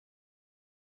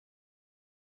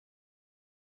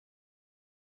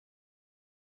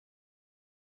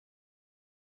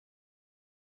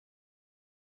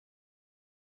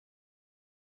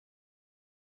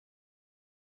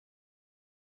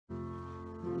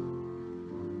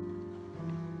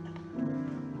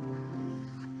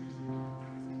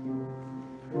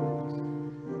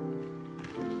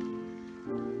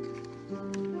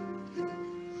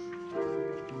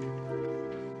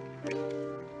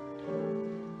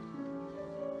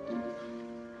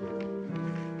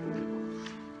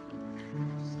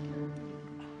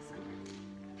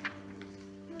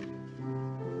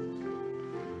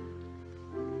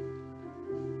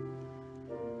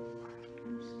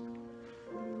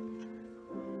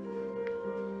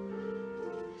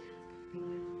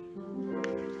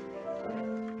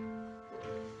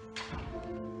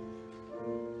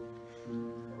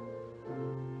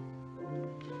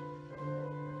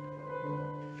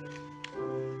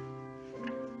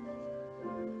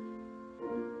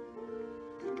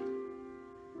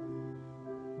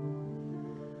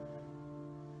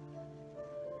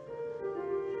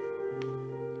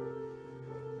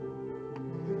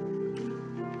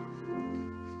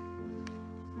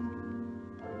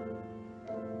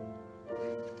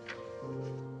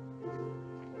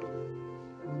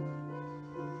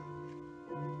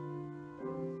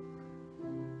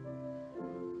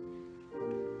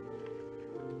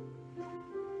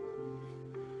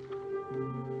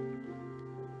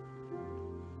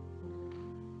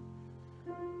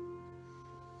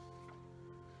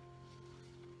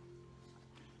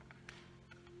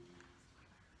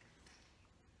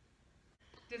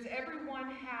Does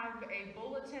everyone have a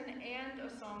bulletin and a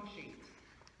song sheet?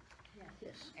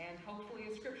 Yes. And hopefully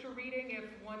a scripture reading if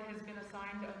one has been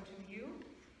assigned unto you.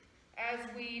 As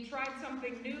we tried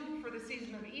something new for the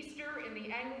season of Easter, in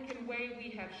the Anglican way, we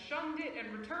have shunned it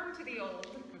and returned to the old.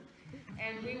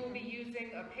 And we will be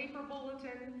using a paper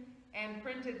bulletin and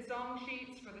printed song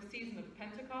sheets for the season of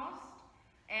Pentecost.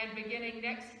 And beginning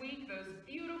next week, those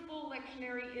beautiful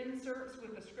lectionary inserts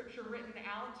with the scripture written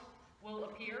out will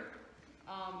appear.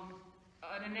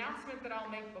 An announcement that I'll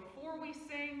make before we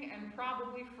sing, and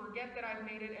probably forget that I've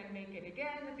made it and make it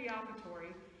again at the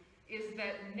offertory, is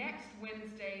that next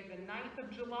Wednesday, the 9th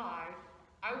of July,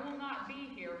 I will not be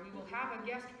here. We will have a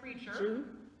guest preacher. June?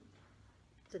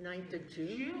 The 9th of June?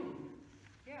 June.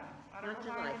 Yeah, I don't Not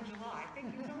know why I'm in July.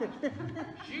 Thank you so much.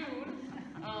 June,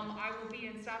 I will be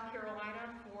in South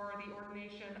Carolina for the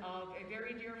ordination of a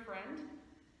very dear friend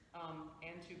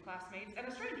and two classmates and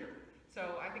a stranger. So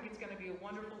I think it's going to be a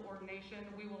wonderful ordination.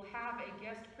 We will have a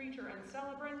guest preacher and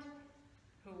celebrant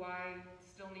who I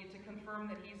still need to confirm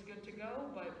that he's good to go,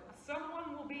 but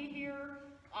someone will be here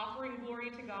offering glory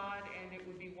to God, and it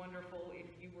would be wonderful if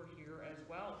you were here as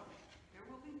well. There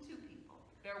will be two people.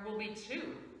 There will be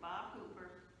two. Bob Hooper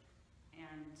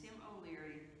and Tim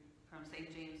O'Leary from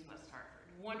St. James, West Hartford.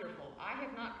 Wonderful. I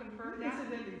have not confirmed that.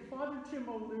 Incidentally, Father Tim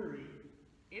O'Leary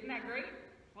Isn't that great?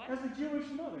 What? has a Jewish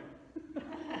mother.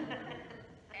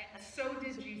 So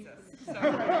did Jesus. So I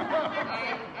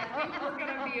think we're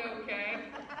going to be okay.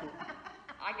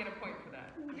 I get a point for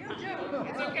that.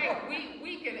 It's okay.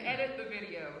 We can edit the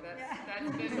video.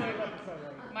 That's been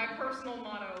my personal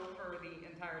motto for the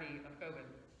entirety of COVID.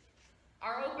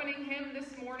 Our opening hymn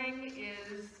this morning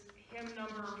is hymn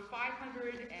number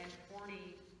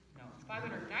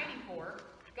 594,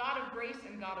 God of Grace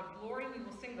and God of Glory. We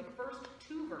will sing the first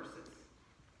two verses.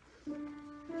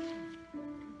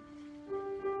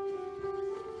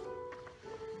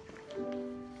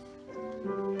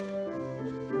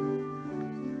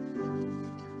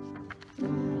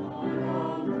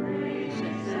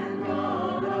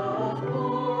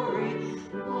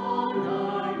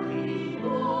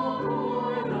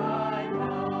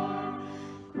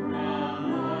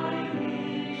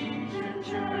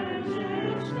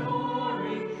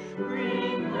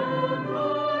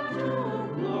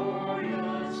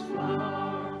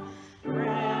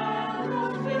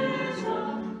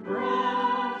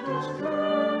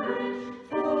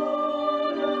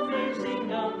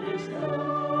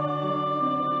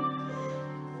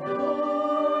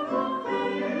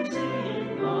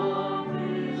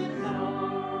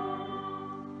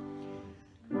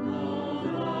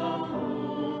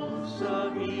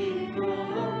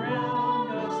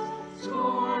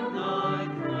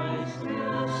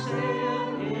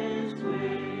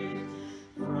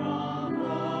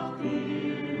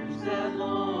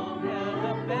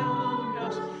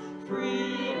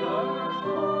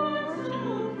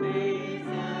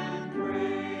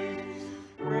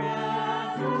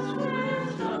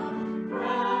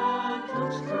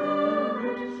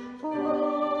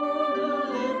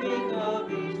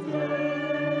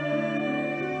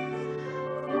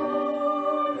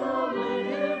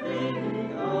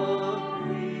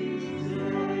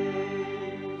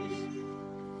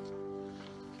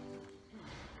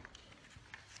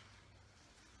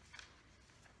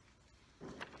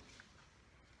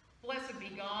 Blessed be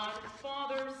God,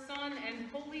 Father, Son, and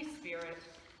Holy Spirit.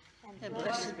 And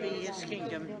blessed be his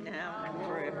kingdom now and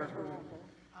forever.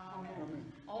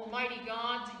 Amen. Almighty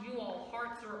God, to you all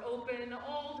hearts are open,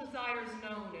 all desires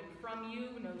known, and from you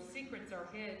no secrets are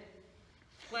hid.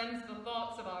 Cleanse the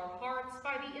thoughts of our hearts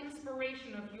by the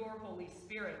inspiration of your Holy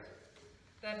Spirit,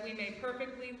 that we may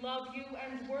perfectly love you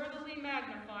and worthily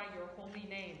magnify your holy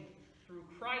name. Through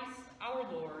Christ our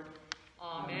Lord.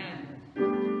 Amen.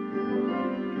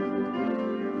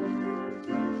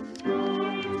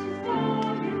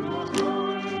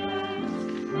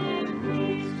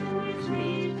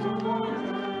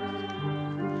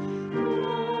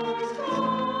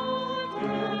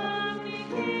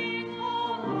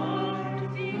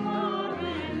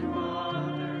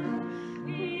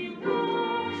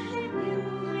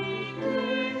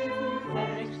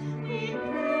 We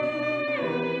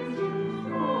praise you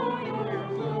for your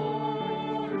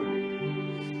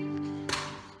glory.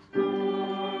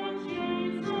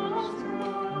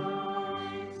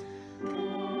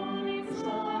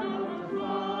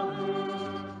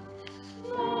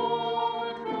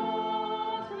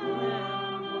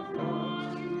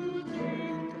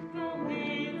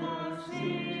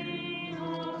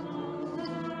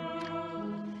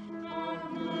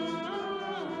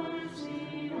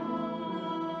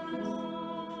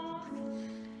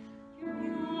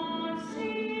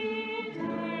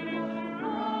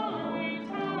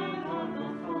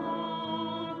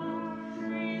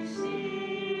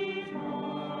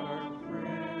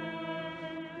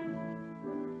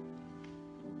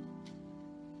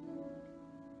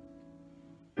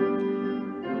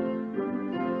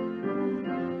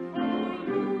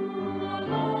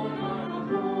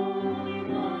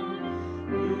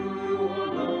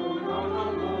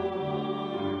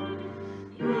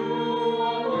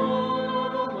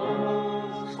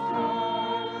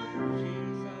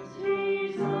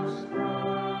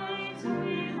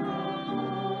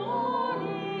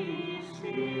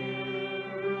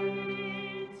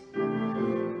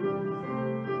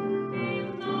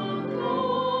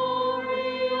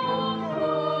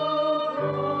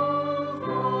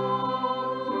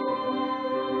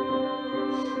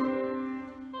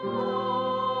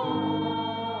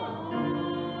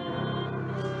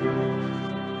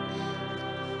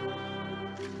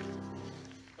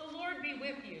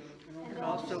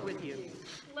 also with you.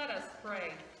 Let us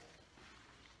pray.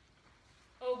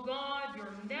 O God,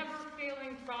 your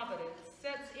never-failing providence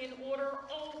sets in order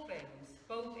all things,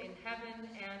 both in heaven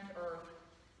and earth.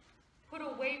 Put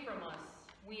away from us,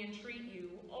 we entreat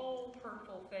you, all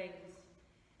hurtful things,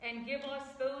 and give us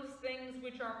those things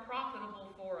which are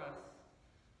profitable for us.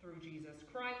 Through Jesus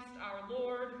Christ, our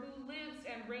Lord, who lives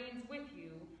and reigns with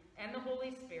you, and the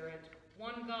Holy Spirit,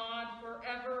 one God,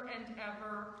 forever and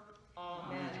ever.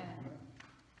 Amen. Amen.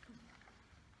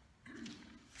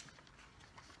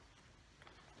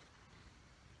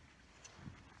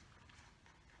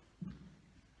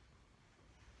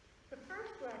 The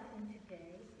first lesson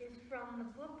today is from the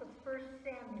book of 1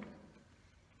 Samuel,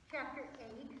 chapter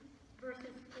 8,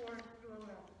 verses 4 through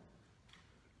 11.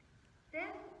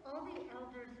 Then all the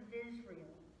elders of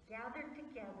Israel gathered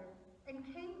together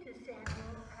and came to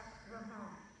Samuel at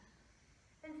Ramah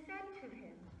and said to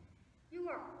him, "You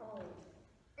are old,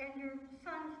 and your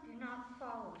sons do not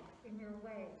follow in your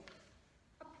ways.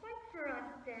 Appoint for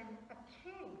us then a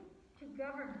king to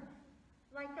govern us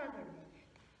like other nations."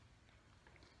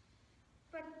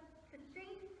 But the thing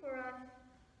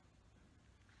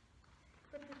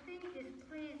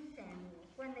displeased Samuel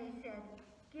when they said,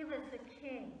 "Give us a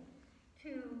king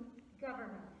to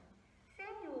govern us."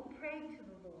 Samuel prayed to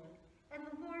the Lord, and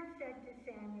the Lord said to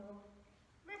Samuel,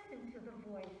 "Listen to the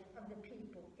voice of the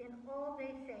people in all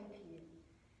they say to you,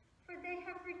 for they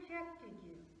have rejected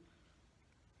you,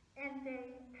 and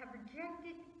they have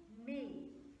rejected me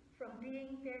from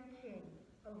being their king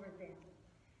over them,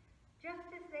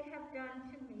 just as they have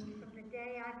done to me from the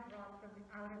day I brought them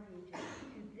out of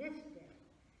Egypt to this day,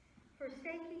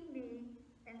 forsaking me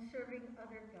and serving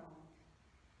other gods.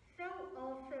 So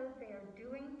also they are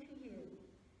doing to you.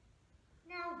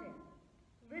 Now then,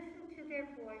 listen to their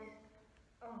voice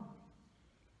only.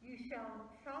 You shall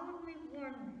solemnly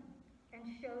warn them and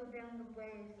show them the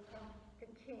ways of the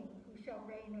king who shall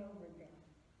reign over them."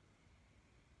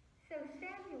 So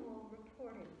Samuel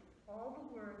reported all the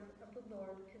words of the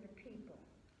Lord to the people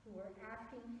who were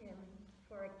asking him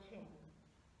for a king.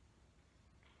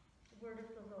 The word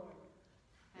of the Lord.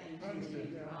 Thanks be to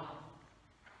God.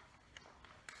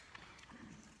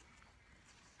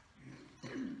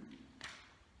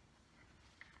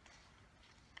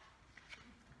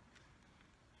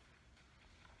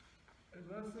 A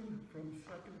lesson from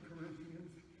 2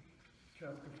 Corinthians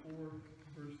chapter 4,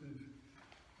 verses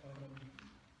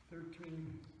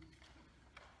 13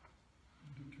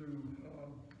 to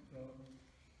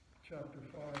chapter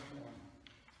 5,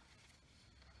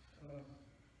 1.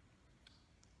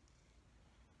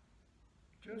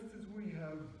 Just as we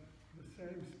have the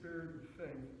same spirit of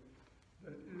faith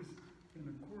that is in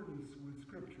accordance with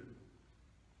Scripture,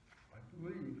 I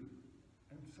believe,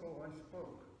 and so I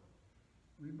spoke.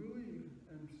 We believe,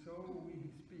 and so we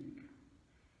speak,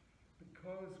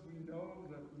 because we know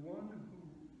that one who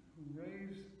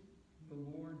raised the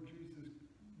Lord Jesus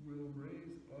will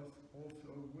raise us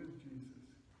also with Jesus,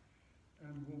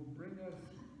 and will bring us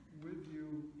with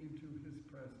you into his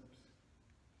presence.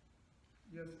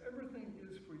 Yes, everything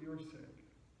is for your sake,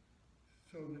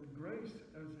 so that grace,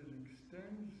 as it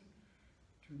extends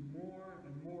to more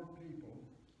and more people,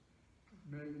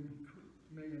 may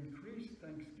increase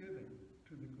thanksgiving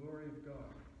to the glory of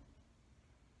God.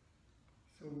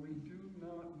 So we do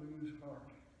not lose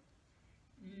heart,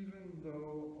 even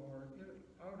though our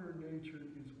outer nature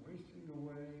is wasting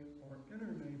away, our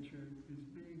inner nature is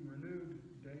being renewed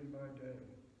day by day.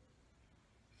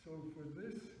 So for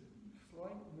this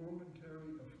slight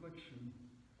momentary affliction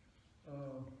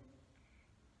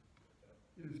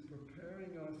is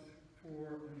preparing us for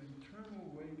an eternal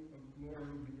weight of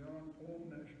glory beyond all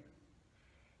measure,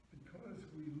 because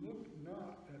we look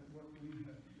not at what we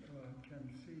can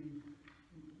be seen,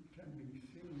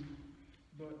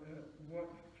 but at what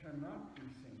cannot be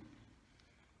seen.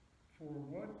 For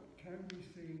what can be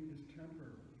seen is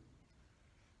temporary,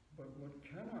 but what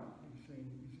cannot be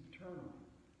seen is eternal.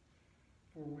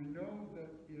 For we know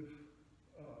that if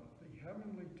the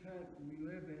heavenly tent we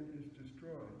live in is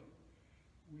destroyed,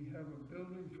 we have a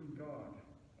building from God,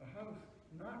 a house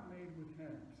not made with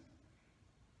hands,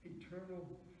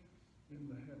 eternal in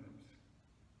the heavens.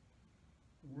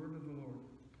 The word of the Lord.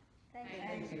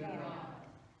 Thanks be to God.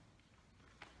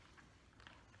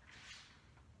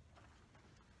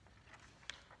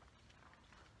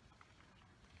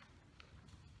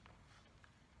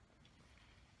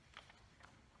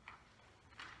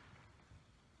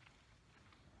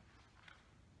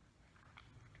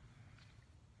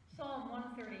 Psalm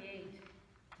 138.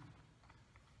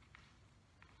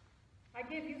 I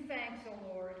give you thanks, O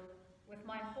Lord, with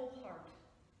my whole heart.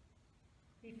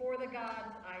 Before the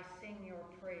gods I sing your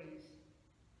praise.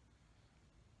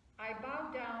 I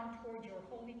bow down toward your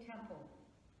holy temple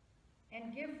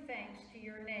and give thanks to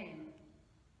your name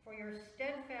for your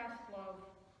steadfast love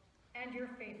and your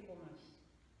faithfulness.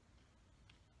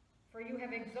 For you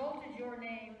have exalted your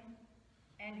name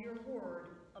and your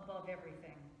word above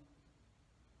everything.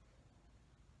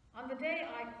 On the day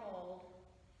I called,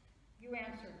 you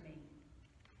answered me.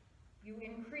 You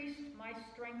increased my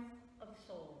strength of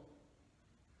soul.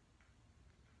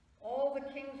 All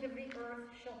the kings of the earth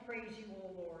shall praise you,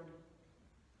 O Lord,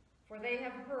 for they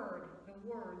have heard the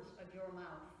words of your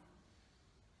mouth.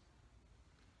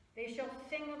 They shall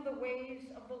sing of the ways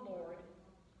of the Lord,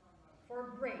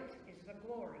 for great is the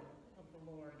glory of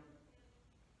the Lord.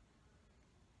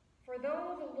 For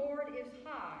though the Lord is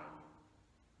high,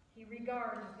 he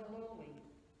regards the lowly,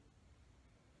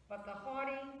 but the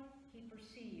haughty he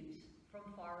perceives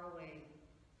from far away.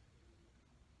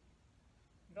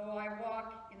 Though I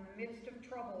walk in the midst of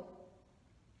trouble,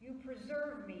 you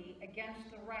preserve me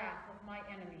against the wrath of my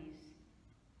enemies.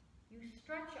 You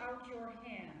stretch out your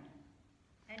hand,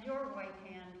 and your right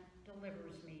hand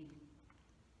delivers me.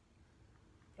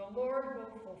 The Lord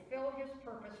will fulfill his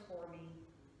purpose for me.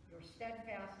 Your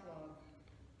steadfast love,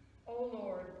 O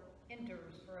Lord,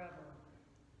 endures forever.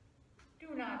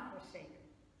 Do not forsake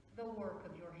the work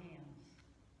of your hands.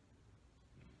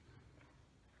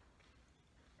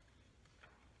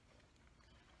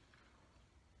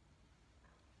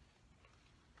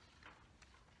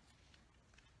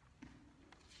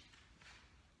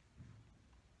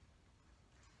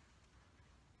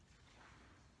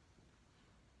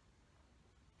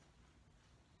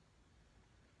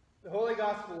 The Holy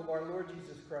Gospel of our Lord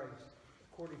Jesus Christ,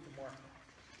 according to Mark.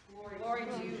 Glory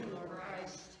to you, Lord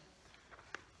Christ.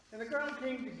 And the crowd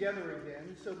came together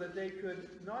again so that they could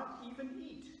not even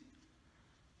eat.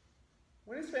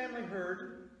 When his family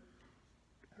heard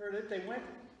it, they went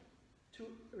to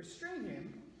restrain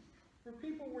him, for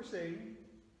people were saying,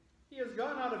 "He has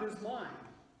gone out of his mind."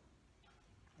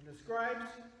 And the scribes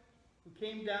who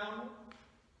came down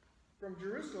from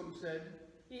Jerusalem said,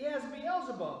 "He has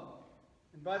Beelzebub,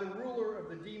 and by the ruler of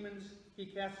the demons he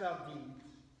casts out demons."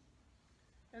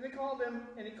 And he called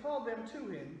them to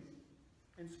him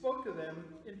and spoke to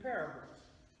them in parables.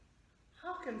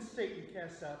 How can Satan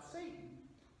cast out Satan?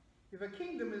 If a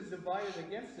kingdom is divided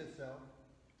against itself,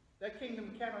 that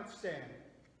kingdom cannot stand.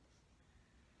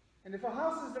 And if a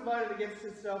house is divided against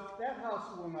itself, that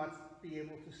house will not be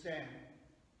able to stand.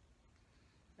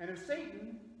 And if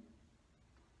Satan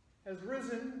has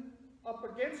risen up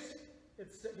against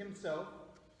himself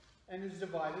and is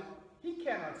divided, he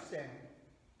cannot stand,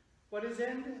 but his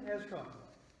end has come.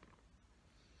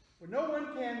 For no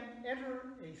one can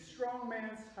enter a strong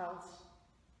man's house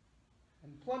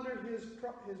and plunder his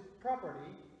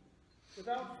property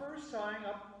without first tying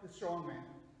up the strong man.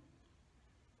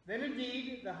 Then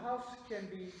indeed the house can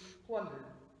be plundered.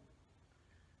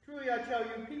 Truly I tell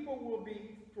you, people will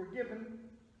be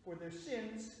forgiven for their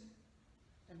sins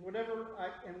and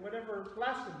whatever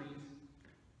blasphemies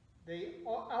they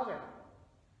utter.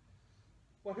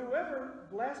 But whoever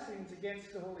blasphemes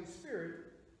against the Holy Spirit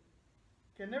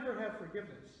can never have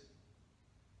forgiveness,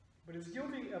 but is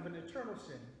guilty of an eternal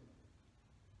sin.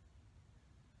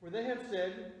 For they have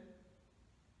said,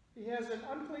 "He has an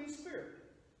unclean spirit."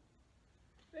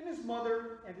 Then his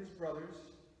mother and his brothers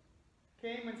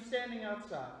came, and standing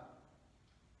outside,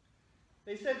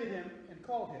 they said to him and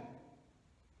called him.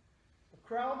 The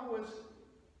crowd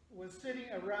was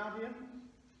sitting around him,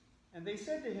 and they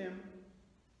said to him,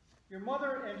 "Your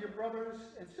mother and your brothers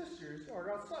and sisters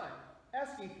are outside,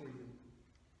 asking for you."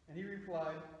 And he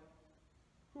replied,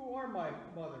 "Who are my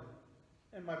mother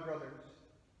and my brothers?"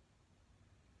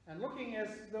 And looking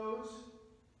at those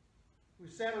who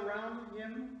sat around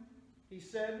him, he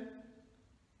said,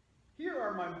 "Here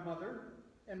are my mother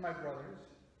and my brothers.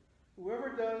 Whoever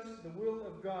does the will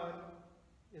of God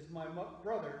is my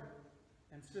brother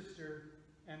and sister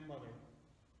and mother."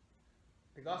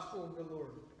 The Gospel of the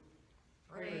Lord.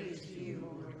 Praise to you,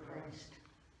 Lord Christ.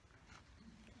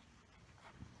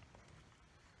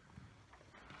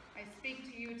 I speak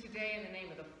to you today in the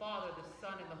name of the Father, the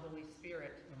Son, and the Holy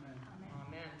Spirit. Amen.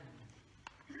 Amen.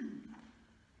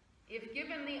 If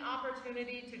given the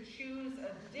opportunity to choose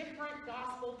a different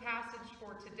gospel passage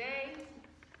for today,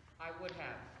 I would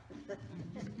have.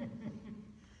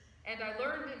 And I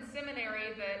learned in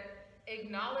seminary that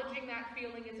acknowledging that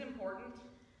feeling is important,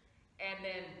 and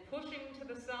then pushing to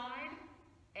the side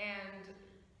and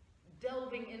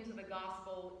delving into the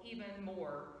gospel even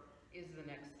more is the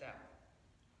next step.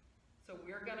 So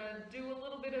we're going to do a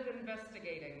little bit of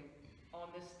investigating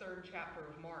on this third chapter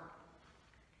of Mark.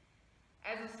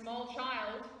 As a small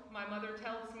child, my mother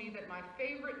tells me that my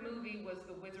favorite movie was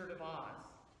The Wizard of Oz.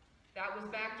 That was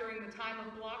back during the time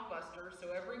of Blockbuster, so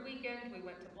every weekend we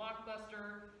went to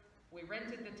Blockbuster, we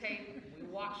rented the tape, we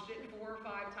watched it 4 or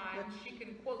 5 times. She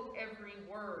can quote every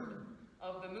word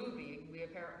of the movie. We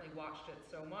apparently watched it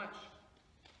so much.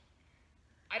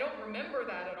 I don't remember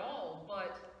that at all,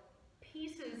 but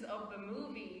pieces of the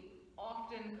movie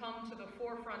often come to the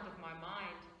forefront of my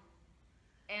mind.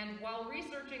 And while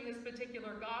researching this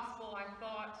particular gospel, I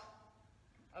thought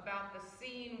about the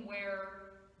scene where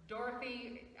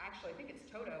Dorothy, actually I think it's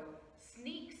Toto,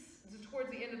 sneaks towards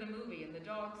the end of the movie, and the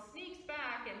dog sneaks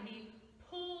back and he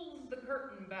pulls the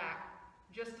curtain back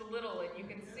just a little, and you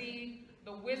can see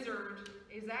the wizard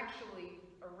is actually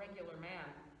a regular man.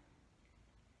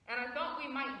 And I thought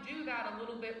we might do that a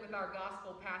little bit with our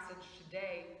gospel passage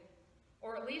today,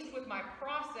 or at least with my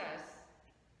process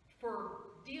for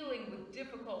dealing with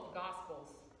difficult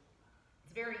gospels.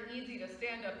 It's very easy to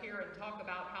stand up here and talk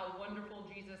about how wonderful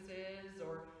Jesus is,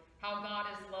 or how God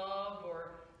is love,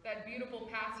 or that beautiful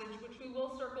passage, which we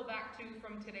will circle back to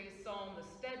from today's psalm, the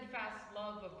steadfast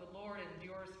love of the Lord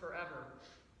endures forever.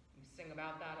 We sing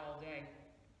about that all day.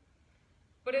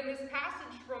 But in this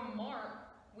passage from Mark,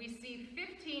 we see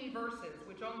 15 verses,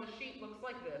 which on the sheet looks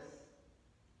like this,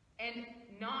 and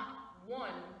not one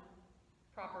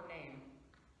proper name.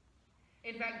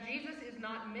 In fact, Jesus is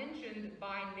not mentioned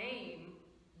by name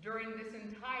during this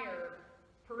entire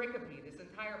pericope, this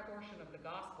entire portion of the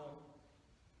gospel,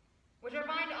 which I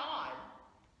find odd,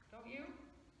 don't you?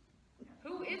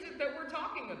 Who is it that we're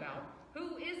talking about?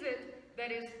 Who is it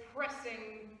that is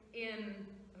pressing in?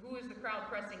 Who is the crowd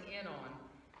pressing in on?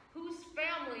 Whose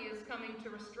family is coming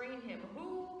to restrain him?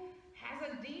 Who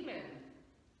has a demon?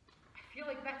 I feel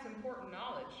like that's important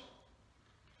knowledge.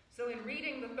 So in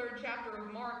reading the 3rd chapter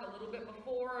of Mark, a little bit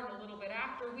before and a little bit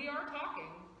after, we are talking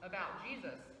about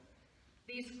Jesus.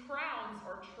 These crowds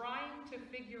are trying to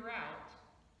figure out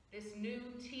this new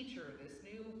teacher, this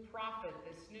new prophet,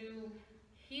 this new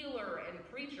healer and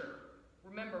preacher.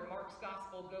 Remember, Mark's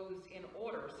gospel goes in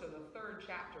order, so the 3rd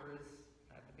chapter is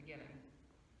at the beginning.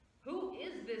 Who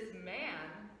is this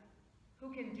man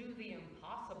who can do the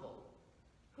impossible?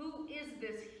 Who is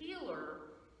this healer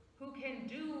who can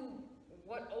do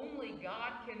what only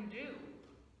God can do?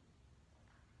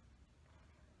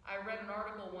 I read an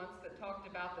article once that talked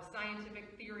about the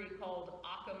scientific theory called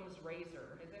Occam's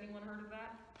razor. Has anyone heard of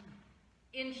that?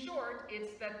 In short,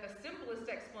 it's that the simplest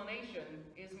explanation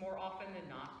is more often than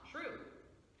not true.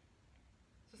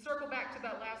 So circle back to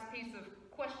that last piece of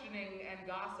questioning and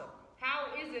gossip. How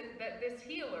is it that this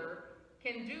healer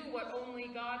can do what only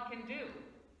God can do?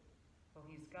 Well,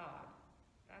 he's God.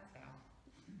 That's how.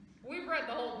 We've read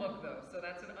the whole book, though, so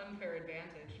that's an unfair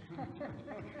advantage.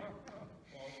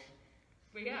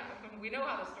 But yeah, we know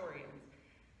how the story ends.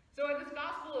 So in this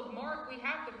Gospel of Mark, we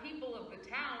have the people of the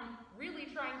town really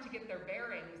trying to get their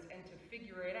bearings and to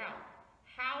figure it out.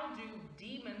 How do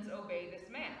demons obey this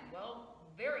man? Well,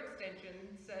 their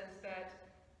extension says that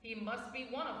he must be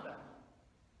one of them.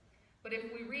 But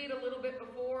if we read a little bit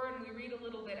before and we read a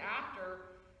little bit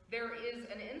after, there is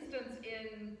an instance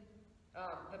in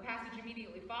the passage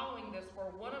immediately following this where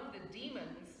one of the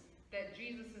demons that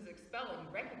Jesus is expelling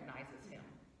recognizes him.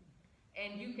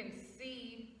 And you can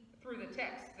see through the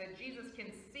text that Jesus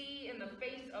can see in the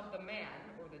face of the man,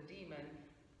 or the demon,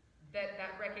 that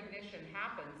that recognition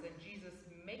happens, and Jesus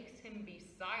makes him be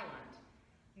silent.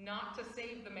 Not to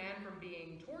save the man from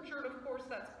being tortured, of course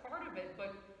that's part of it,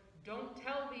 but don't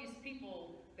tell these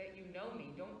people that you know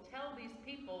me. Don't tell these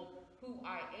people who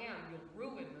I am. You'll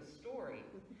ruin the story.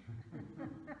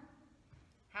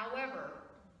 However,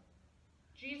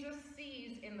 Jesus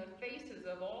sees in the faces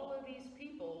of all of these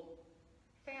people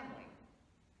family.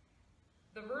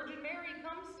 The Virgin Mary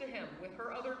comes to him with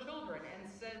her other children and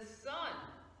says, "Son,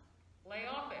 lay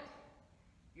off it.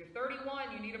 You're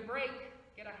 31, you need a break.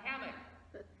 Get a hammock.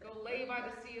 Go lay by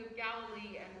the Sea of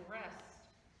Galilee and rest."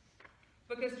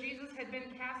 Because Jesus had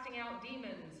been casting out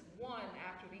demons one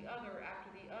after the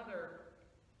other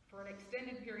for an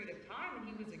extended period of time, and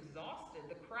he was exhausted.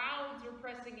 The crowds are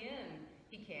pressing in.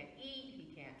 He can't eat,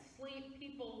 he can't sleep.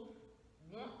 People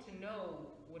want to know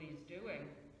what he's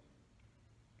doing.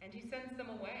 And he sends them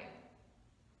away.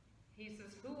 He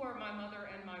says, "Who are my mother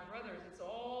and my brothers?" It's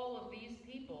all of these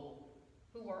people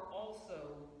who are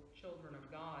also children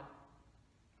of God.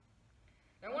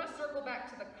 Now, I want to circle back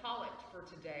to the collect for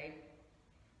today,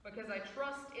 because I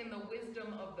trust in the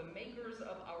wisdom of the makers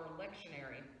of our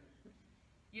lectionary.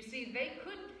 You see, they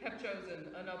could have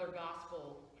chosen another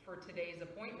gospel for today's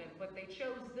appointment, but they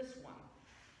chose this one.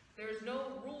 There's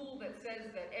no rule that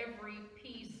says that every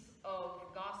piece of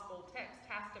gospel text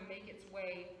has to make its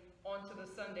way onto the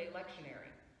Sunday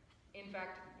lectionary. In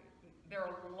fact, there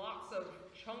are lots of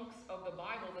chunks of the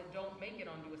Bible that don't make it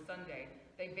onto a Sunday.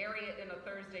 They bury it in a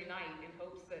Thursday night in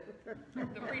hopes that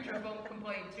the preachers won't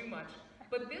complain too much.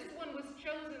 But this one was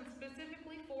chosen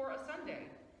specifically for a Sunday,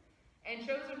 and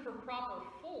chosen for Proper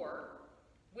 4,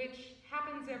 which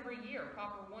happens every year.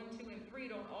 Proper 1, 2, and 3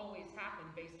 don't always happen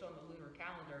based on the lunar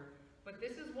calendar, but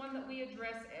this is one that we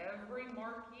address every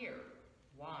mark year.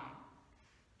 Why?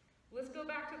 Let's go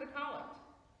back to the collect.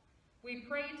 We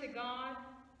pray to God,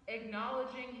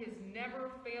 acknowledging his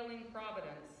never-failing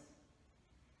providence,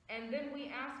 and then we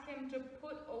ask him to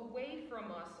put away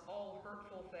from us all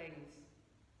hurtful things.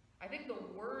 I think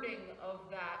the wording of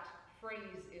that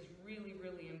phrase is really,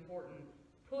 really important.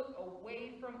 Put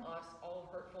away from us all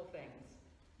hurtful things.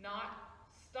 Not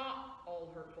stop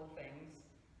all hurtful things.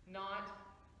 Not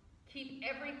keep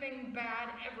everything bad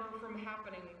ever from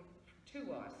happening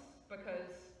to us,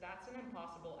 because that's an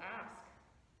impossible ask.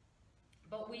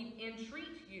 But we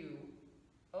entreat you,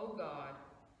 O God,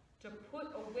 to put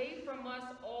away from us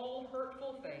all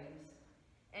hurtful things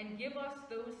and give us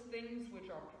those things which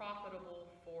are profitable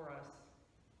for us.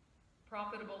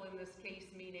 Profitable in this case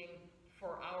meaning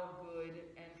for our good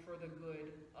and for the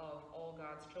good of all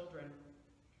God's children.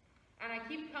 And I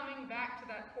keep coming back to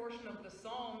that portion of the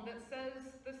psalm that says,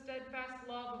 the steadfast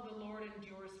love of the Lord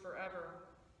endures forever.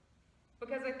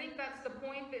 Because I think that's the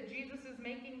point that Jesus is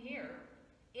making here.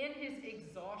 In his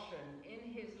exhaustion,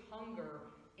 in his hunger,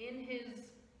 in his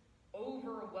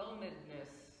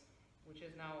overwhelmedness, which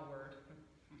is now a word,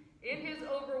 in his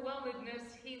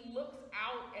overwhelmedness, he looks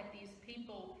out at these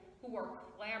people who are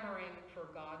clamoring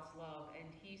for God's love, and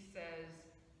he says,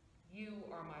 you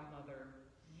are my mother,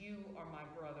 you are my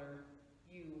brother,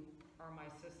 you are my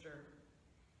sister.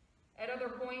 At other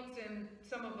points in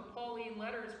some of the Pauline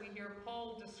letters, we hear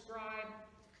Paul describe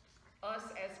us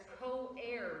as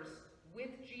co-heirs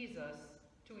with Jesus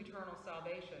to eternal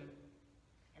salvation.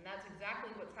 And that's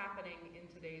exactly what's happening in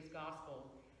today's gospel.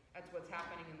 That's what's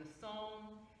happening in the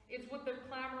psalm. It's what they're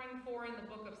clamoring for in the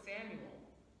book of Samuel.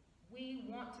 We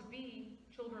want to be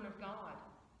children of God.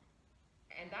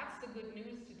 And that's the good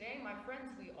news today, my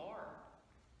friends, we are.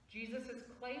 Jesus has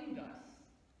claimed us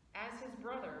as his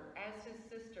brother, as his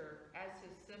sister, as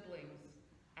his siblings,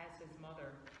 as his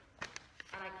mother.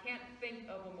 And I can't think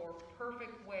of a more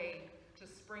perfect way to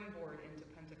springboard into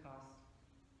Pentecost.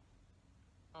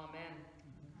 Amen.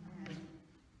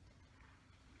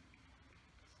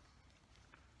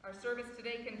 Our service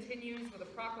today continues with a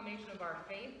proclamation of our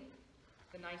faith,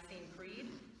 the Nicene Creed.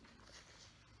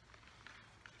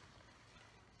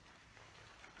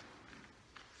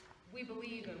 We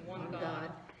believe in one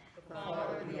God, the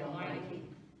Father, the Almighty,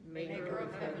 maker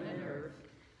of heaven and earth,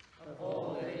 of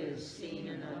all that is seen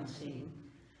and unseen.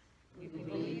 We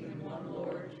believe in one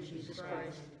Lord, Jesus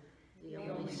Christ, the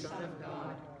only Son of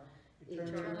God,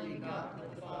 eternally begotten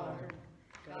of the Father,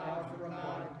 God from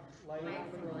God, light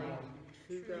from light,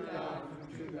 true God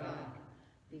from true God,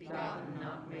 begotten,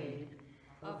 not made,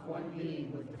 of one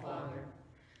being with the Father.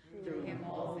 Through him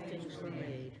all things were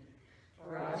made.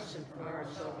 For us and for our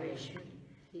salvation,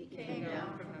 he came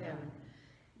down from heaven.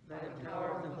 By the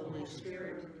power of the Holy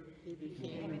Spirit, he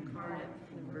became incarnate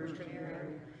from the Virgin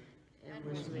Mary and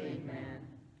was made man.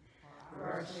 For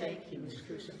our sake he was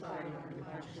crucified under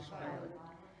Pontius Pilate.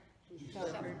 He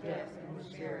suffered death and was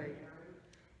buried.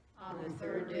 On the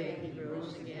third day he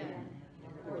rose again,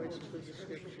 in accordance with the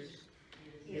Scriptures.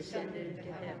 He ascended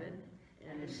into heaven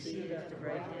and is seated at the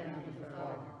right hand of the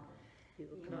Father. He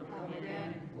will come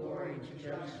again in glory to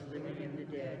judge the living and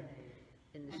the dead,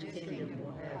 and his kingdom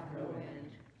will have no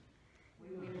end.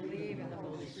 We believe in the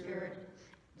Holy Spirit,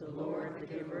 the Lord, the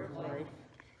giver of life,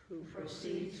 who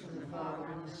proceeds from the Father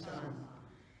and the Son.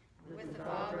 With the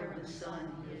Father and the Son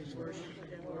he is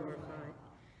worshipped and glorified.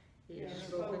 He has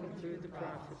spoken through the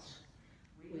prophets.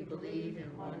 We believe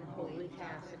in one holy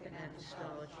Catholic and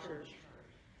Apostolic Church.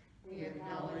 We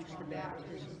acknowledge the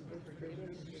baptism for the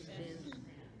forgiveness of sins.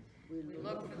 We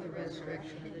look for the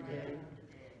resurrection of the dead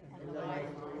and the life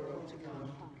of the world to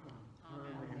come.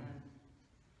 Amen.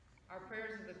 Our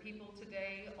prayers of the people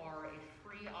today are a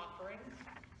free offering.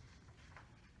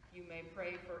 You may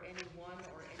pray for anyone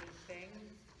or anything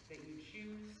that you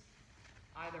choose,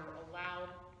 either aloud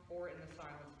or in the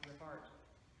silence of your heart.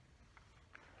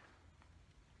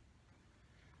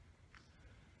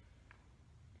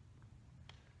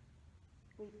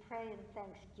 We pray in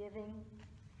thanksgiving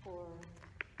for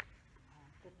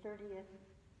the 30th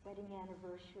wedding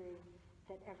anniversary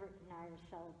that Everett and I are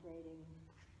celebrating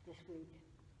this week.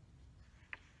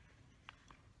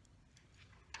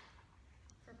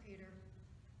 For Peter,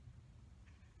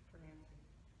 for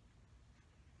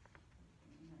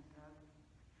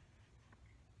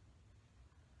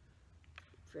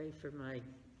Pray for my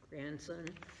grandson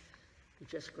who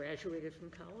just graduated from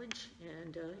college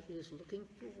and is looking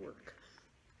for work.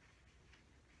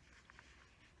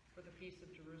 For the peace of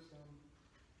Jerusalem.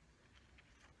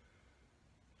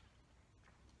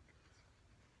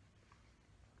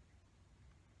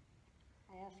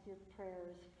 I ask your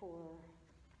prayers for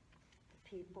the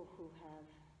people who have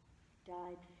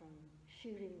died from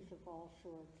shootings of all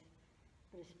sorts,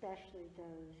 but especially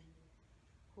those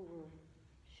who were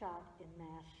shot in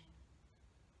mass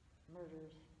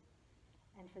murders,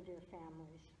 and for their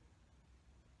families.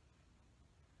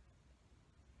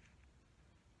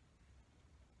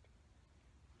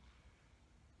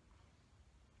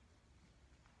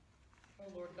 O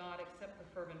Lord God, accept the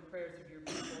fervent prayers of your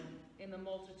people. In the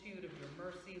multitude of your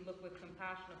mercy, look with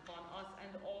compassion upon us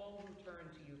and all who turn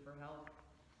to you for help.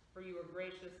 For you are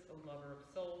gracious, O lover of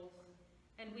souls,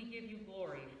 and we give you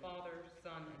glory, Father,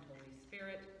 Son, and Holy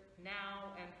Spirit,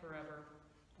 now and forever.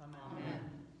 Amen. Amen.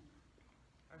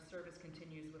 Our service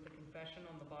continues with a confession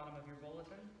on the bottom of your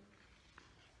bulletin.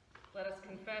 Let us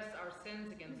confess our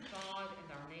sins against God and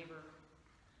our neighbor.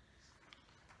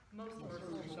 Most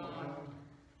merciful God,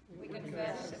 We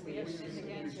confess that we have sinned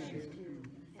against you,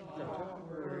 in thought,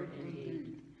 word, and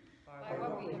deed, by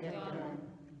what we have done,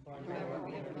 and by what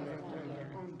we have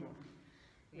left undone.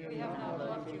 We have not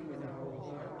loved you with our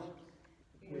whole heart.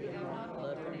 We have not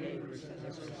loved our neighbors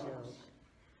as ourselves.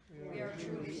 We are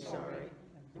truly sorry,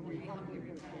 and we humbly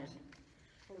repent.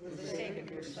 For the sake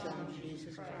of your Son,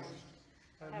 Jesus Christ,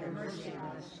 have mercy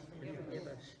on us and forgive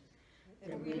us,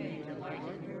 that we may delight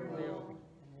in your will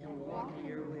and walk in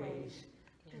your ways,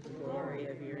 to the glory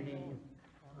of your name.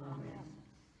 Amen.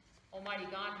 Almighty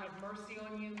God, have mercy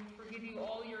on you, forgive you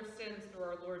all your sins through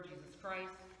our Lord Jesus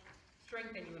Christ,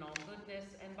 strengthen you in all goodness,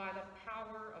 and by the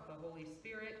power of the Holy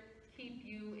Spirit, keep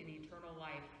you in eternal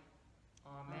life.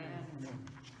 Amen. Amen.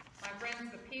 My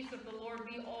friends, the peace of the Lord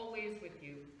be always with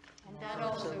you. And that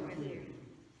also with you.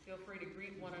 Feel free to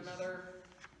greet one another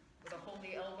with a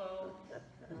holy elbow,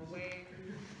 or a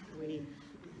wave,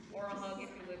 or a hug if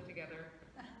you live together.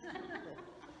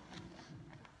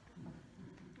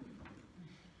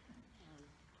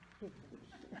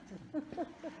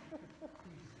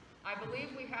 I believe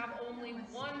we have only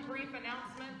one brief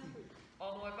announcement,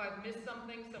 although if I've missed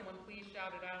something, someone please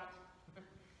shout it out.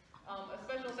 A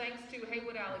special thanks to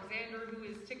Haywood Alexander, who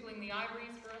is tickling the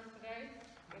ivories for us today.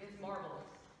 It is marvelous,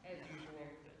 as usual.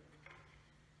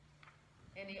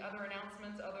 Any other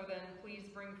announcements other than please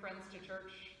bring friends to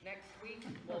church next week?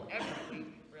 Well, every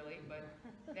week, really, but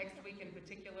next week in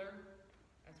particular,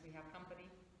 as we have company.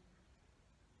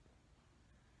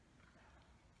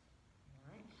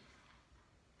 All right.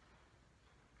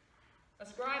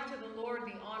 Ascribe to the Lord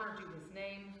the honor due his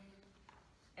name,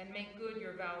 and make good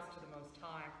your vows to the Most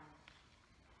High.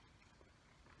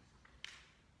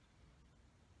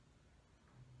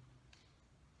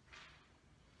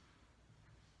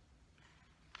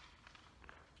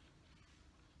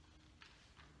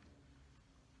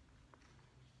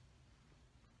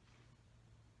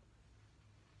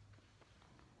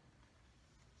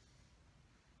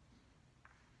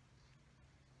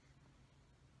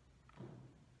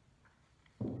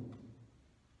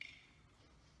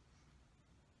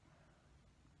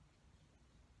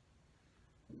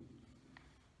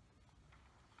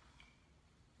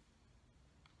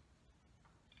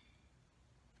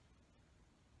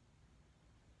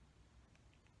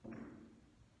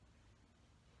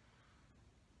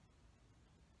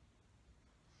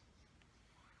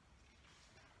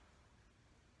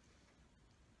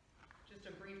 Just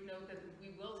a brief note that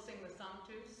we will sing the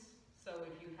Sanctus, so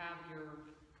if you have your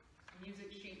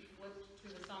music sheet flipped to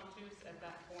the Sanctus at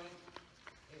that point,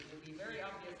 it will be very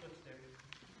obvious what to do.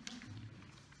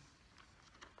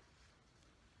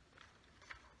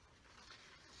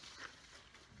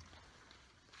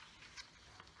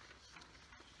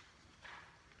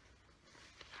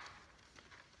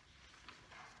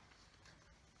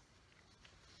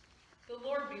 The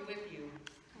Lord be with you.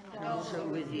 And also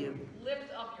with you.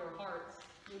 Lift up your hearts.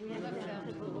 We lift them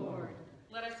to the Lord.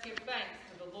 Let us give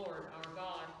thanks to the Lord our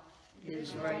God. It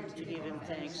is right to give him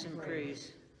thanks and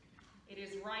praise. It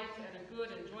is right and a good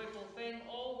and joyful thing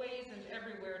always and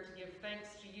everywhere to give thanks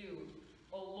to you,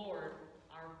 O Lord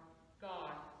our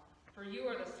God. For you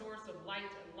are the source of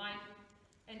light and life,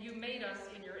 and you made us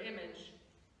in your image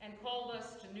and called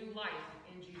us to new life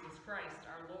in Jesus Christ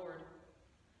our Lord.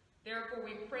 Therefore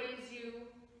we praise you,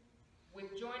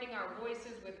 with joining our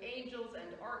voices with angels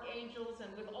and archangels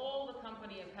and with all the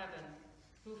company of heaven,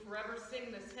 who forever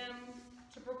sing this hymn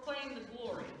to proclaim the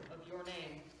glory of your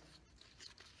name.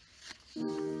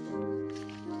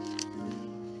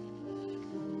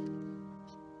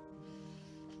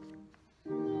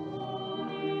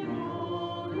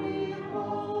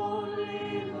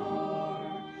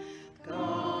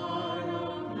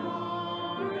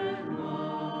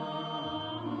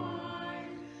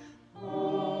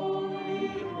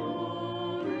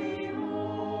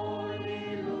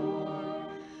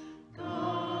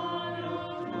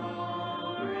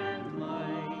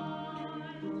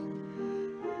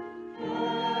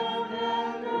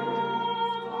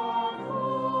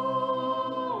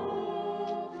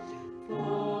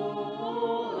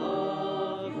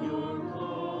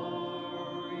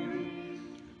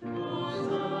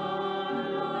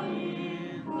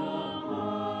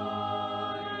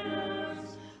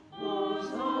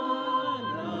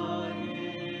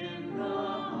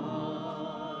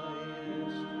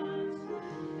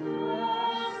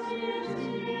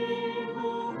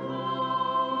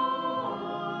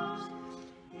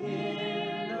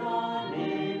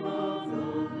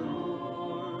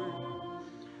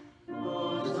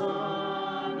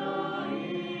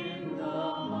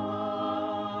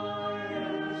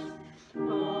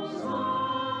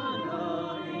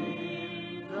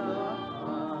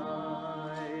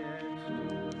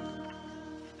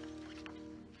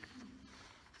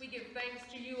 give thanks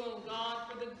to you, O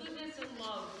God, for the goodness and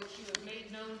love which you have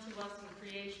made known to us in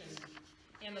creation,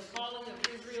 in the calling of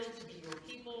Israel to be your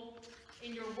people,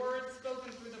 in your words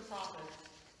spoken through the prophets,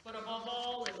 but above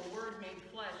all in the Word made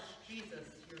flesh, Jesus,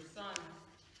 your Son.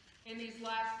 In these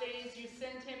last days you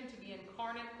sent him to be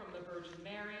incarnate from the Virgin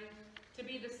Mary, to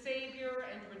be the Savior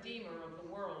and Redeemer of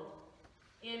the world.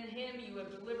 In him you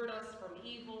have delivered us from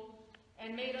evil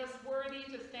and made us worthy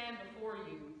to stand before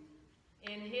you.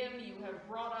 In him you have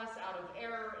brought us out of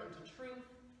error into truth,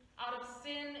 out of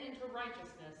sin into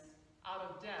righteousness, out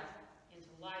of death into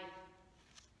life.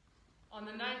 On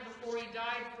the night before he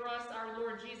died for us, our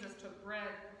Lord Jesus took bread.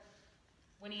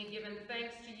 When he had given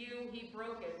thanks to you, he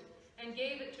broke it and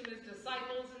gave it to his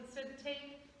disciples and said,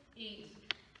 "Take, eat.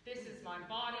 This is my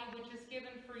body, which is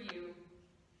given for you.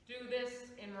 Do this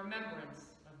in remembrance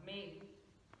of me."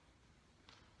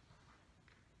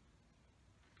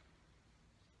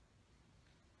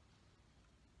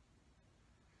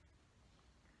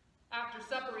 After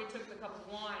supper, he took the cup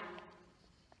of wine,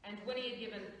 and when he had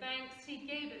given thanks, he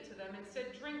gave it to them and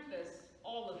said, "Drink this,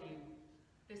 all of you.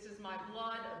 This is my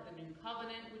blood of the new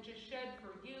covenant, which is shed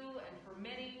for you and for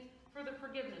many for the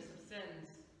forgiveness of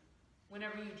sins.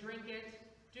 Whenever you drink it,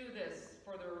 do this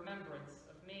for the remembrance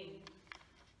of me."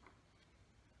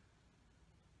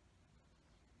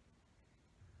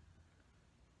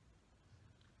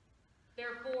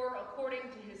 Therefore, according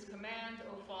to his command,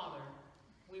 O Father,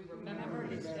 we remember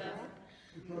his death,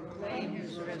 We proclaim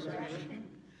his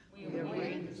resurrection. we We await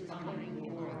await his his coming coming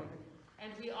glory.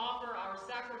 and we offer our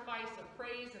sacrifice of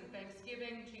praise and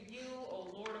thanksgiving to you, O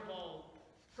Lord of all,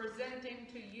 presenting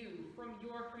to you from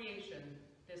your creation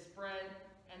this bread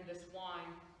and this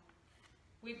wine.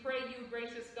 We pray you,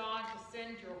 gracious God, to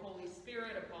send your Holy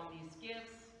Spirit upon these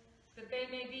gifts, that they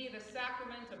may be the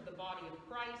sacrament of the body of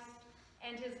Christ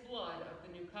and his blood of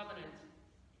the new covenant.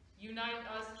 Unite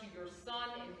us to your Son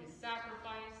in his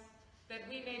sacrifice, that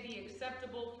we may be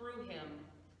acceptable through him,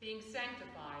 being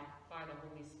sanctified by the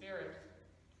Holy Spirit.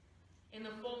 In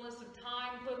the fullness of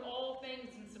time, put all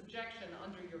things in subjection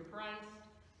under your Christ,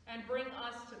 and bring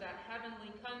us to that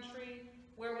heavenly country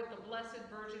where with the Blessed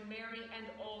Virgin Mary and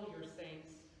all your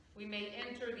saints, we may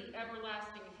enter the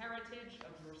everlasting heritage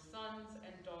of your sons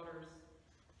and daughters.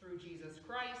 Through Jesus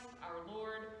Christ, our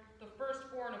Lord, the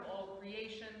firstborn of all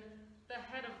creation, the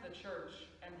head of the church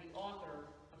and the author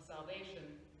of salvation.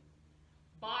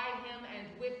 By him and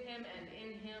with him and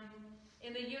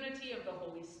in the unity of the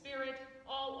Holy Spirit,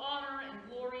 all honor and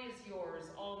glory is yours,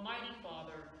 Almighty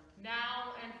Father,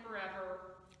 now and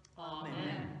forever.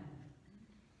 Amen.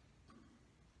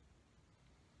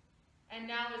 And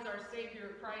now, as our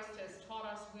Savior Christ has taught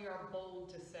us, we are bold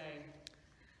to say,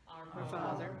 Our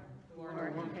Father, who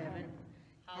art in heaven,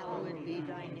 hallowed be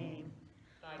thy name.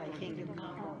 Thy kingdom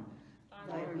come,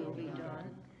 thy will be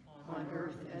done, on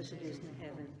earth as it is in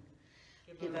heaven.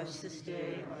 Give us this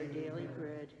day our daily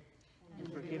bread,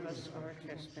 and forgive us our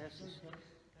trespasses,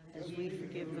 as we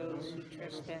forgive those who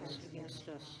trespass against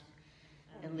us.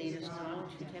 And lead us not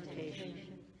into temptation,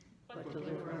 but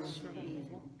deliver us from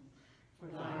evil. For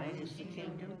thine is the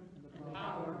kingdom, and the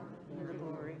power, and the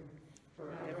glory,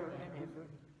 forever and ever.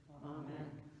 Amen.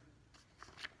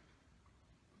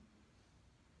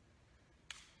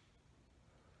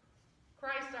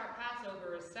 Christ our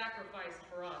Passover is sacrificed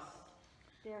for us.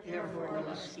 Therefore let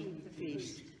us keep the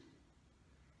feast.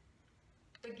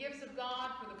 The gifts of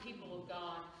God for the people of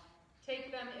God.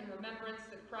 Take them in remembrance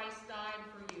that Christ died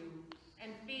for you,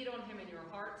 and feed on him in your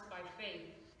hearts by faith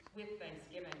with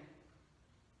thanksgiving.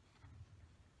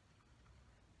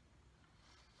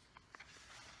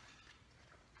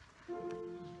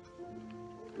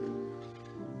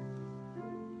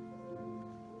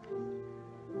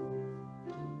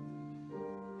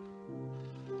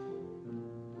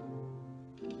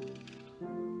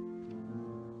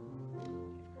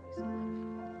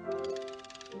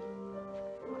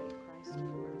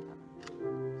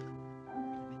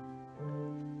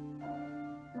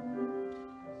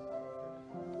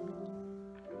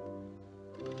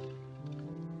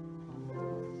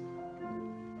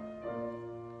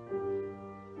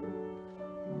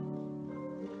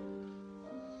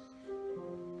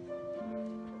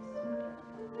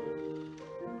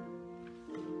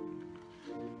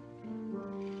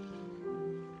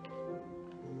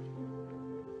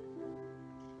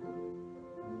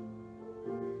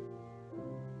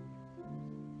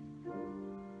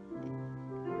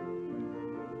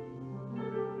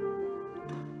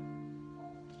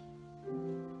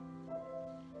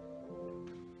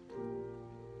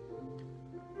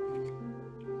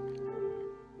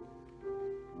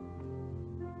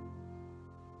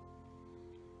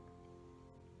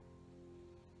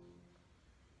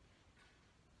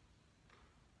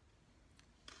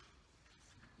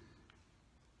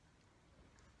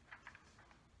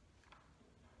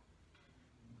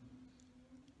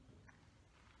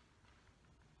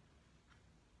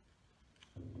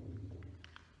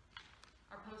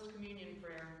 communion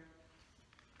prayer.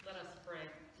 Let us pray.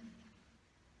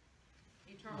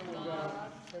 Eternal Eternal God,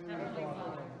 God, Heavenly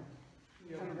Father,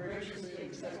 you have graciously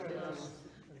accepted us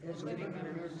as living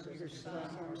members of your Son,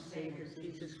 our Savior,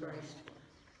 Jesus Christ,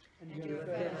 and you have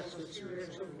fed us with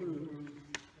spiritual food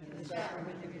and the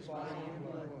sacrament of his body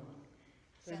and blood.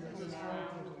 Send us now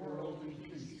into the world in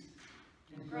peace,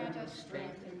 and grant us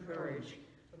strength and courage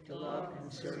to love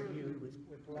and serve you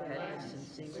with gladness and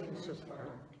singleness of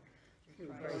heart.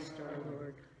 Through Christ our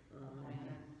Lord.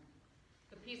 Amen.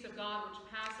 the peace of God which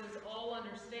passes all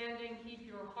understanding, keep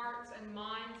your hearts and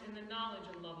minds in the knowledge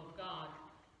and love of God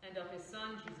and of his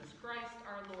Son, Jesus Christ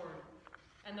our Lord.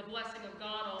 And the blessing of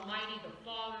God Almighty, the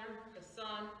Father, the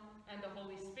Son, and the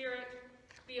Holy Spirit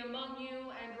be among you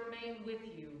and remain with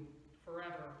you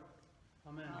forever.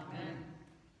 Amen. Amen.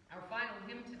 Our final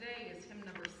hymn today is hymn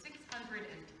number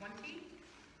 620.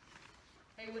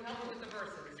 Hey, would help me with the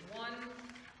verses 1,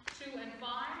 2, and 5.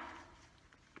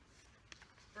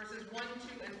 Verses 1,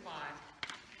 2, and 5.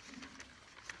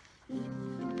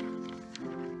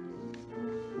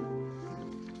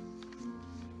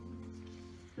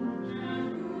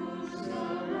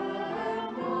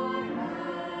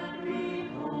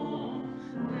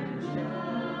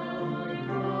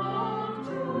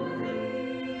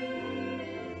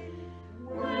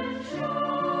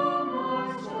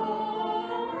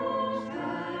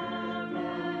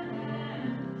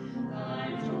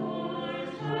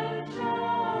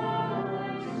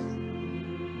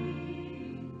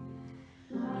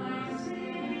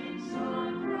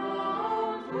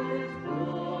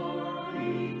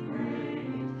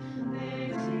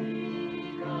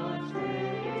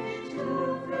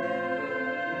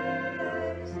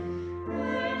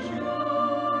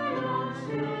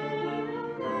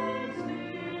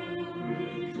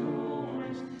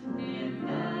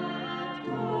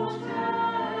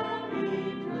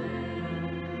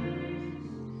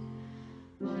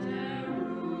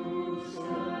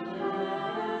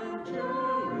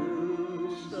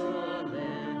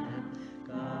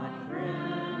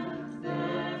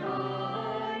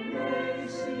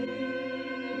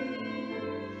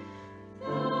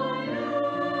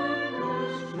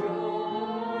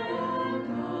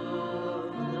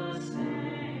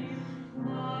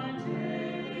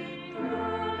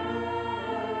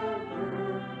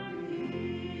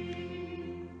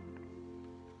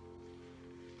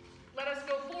 Let us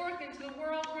go forth into the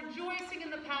world rejoicing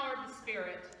in the power of the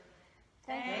Spirit.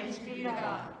 Thanks be to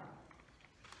God.